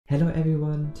Hello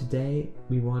everyone, today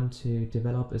we want to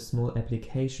develop a small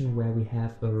application where we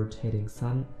have a rotating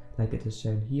sun like it is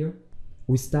shown here.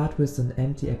 We start with an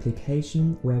empty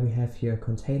application where we have here a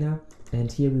container,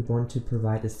 and here we want to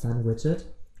provide a sun widget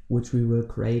which we will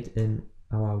create in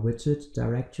our widget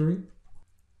directory.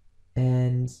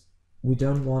 And we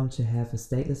don't want to have a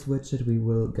stateless widget, we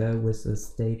will go with a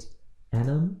state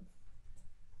anim.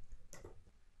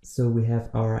 So we have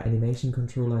our animation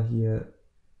controller here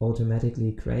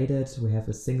automatically created. We have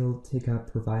a single ticker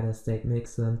provider state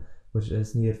mixin, which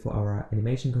is needed for our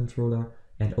animation controller,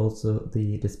 and also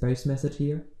the dispose method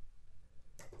here.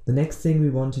 The next thing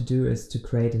we want to do is to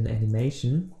create an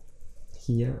animation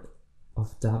here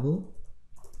of double,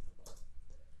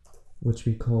 which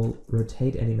we call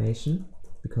rotate animation,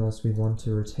 because we want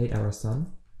to rotate our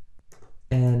sun.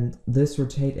 And this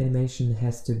rotate animation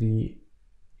has to be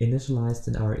initialized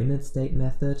in our init state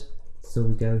method. So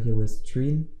we go here with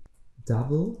stream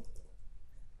double,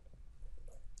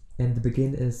 and the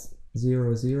begin is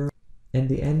 0, 0, and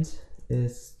the end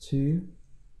is 2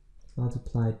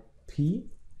 multiplied p.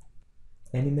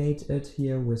 Animate it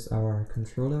here with our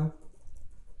controller.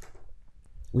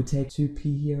 We take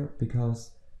 2p here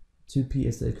because 2p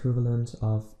is the equivalent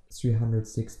of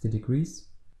 360 degrees.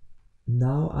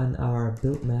 Now on our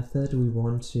build method we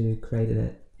want to create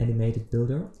an animated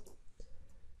builder.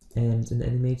 And an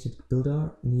animated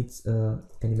builder needs an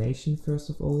animation first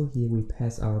of all. Here we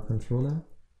pass our controller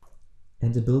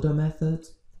and the builder method.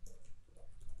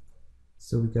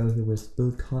 So we go here with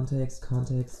build context,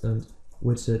 and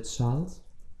widget child.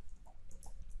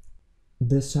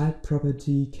 This child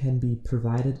property can be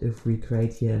provided if we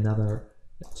create here another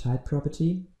child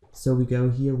property. So we go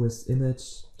here with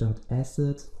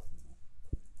image.asset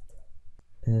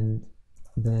and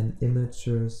then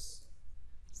imagers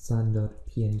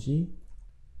sun.png,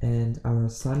 and our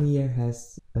sun here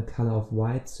has a color of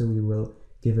white, so we will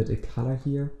give it a color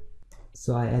here.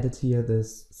 So I added here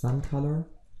this sun color,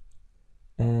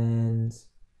 and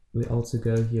we also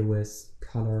go here with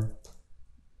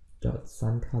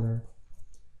color.sun color.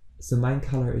 So my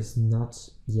color is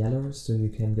not yellow, so you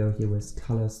can go here with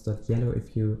colors.yellow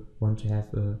if you want to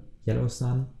have a yellow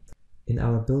sun. In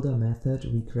our builder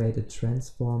method we create a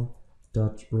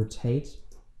transform.rotate,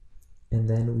 and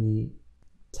then we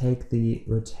take the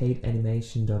rotate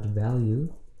animation.value.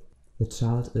 The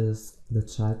child is the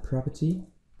child property,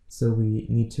 so we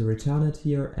need to return it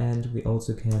here, and we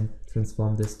also can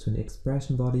transform this to an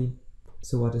expression body.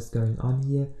 So what is going on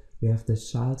here? We have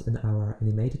this child in our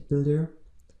animated builder,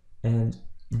 and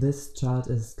this child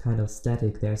is kind of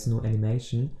static, there's no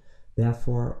animation.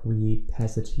 Therefore we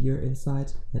pass it here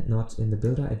inside and not in the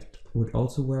builder. It would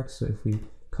also work, so if we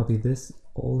copy this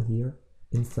all here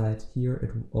inside here, it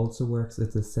also works,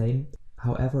 it's the same.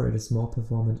 However, it is more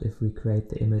performant if we create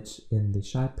the image in the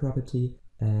child property,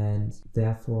 and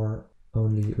therefore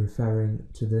only referring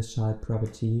to this child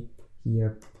property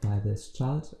here by this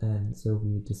child. And so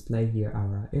we display here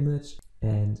our image,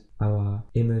 and our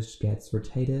image gets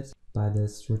rotated by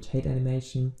this rotate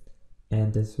animation,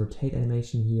 and this rotate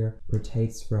animation here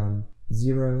rotates from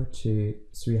 0 to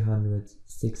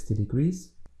 360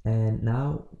 degrees. And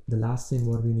now the last thing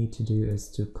what we need to do is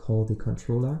to call the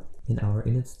controller in our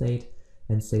init state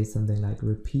and say something like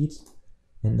repeat.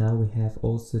 And now we have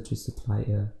also to supply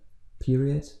a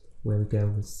period where we go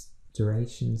with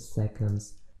duration,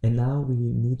 seconds. And now we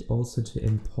need also to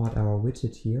import our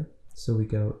widget here. So we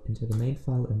go into the main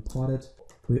file, import it.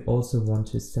 We also want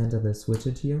to center this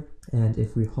widget here. And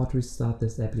if we hot restart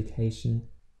this application,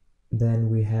 then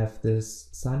we have this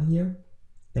sun here.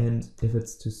 And if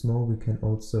it's too small, we can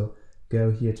also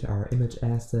go here to our image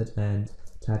asset and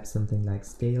type something like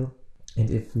scale.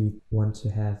 And if we want to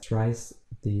have twice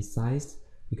the size,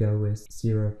 we go with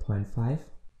 0.5.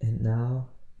 And now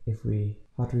if we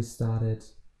hot restart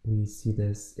it, we see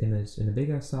this image in a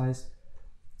bigger size.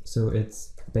 So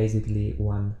it's basically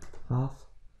 1/2,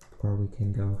 or we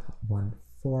can go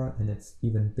 1/4 and it's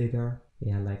even bigger.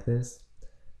 Yeah, like this.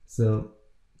 So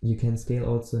you can scale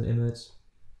also an image,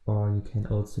 or you can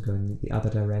also go in the other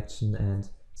direction and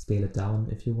scale it down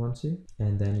if you want to.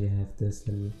 And then you have this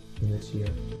little image here.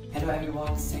 Hello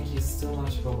everyone, thank you so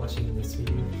much for watching this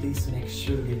video. Please make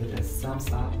sure to give it a thumbs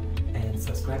up and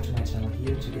subscribe to my channel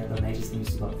here to get the latest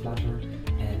news about Flutter.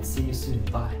 And see you soon.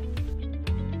 Bye.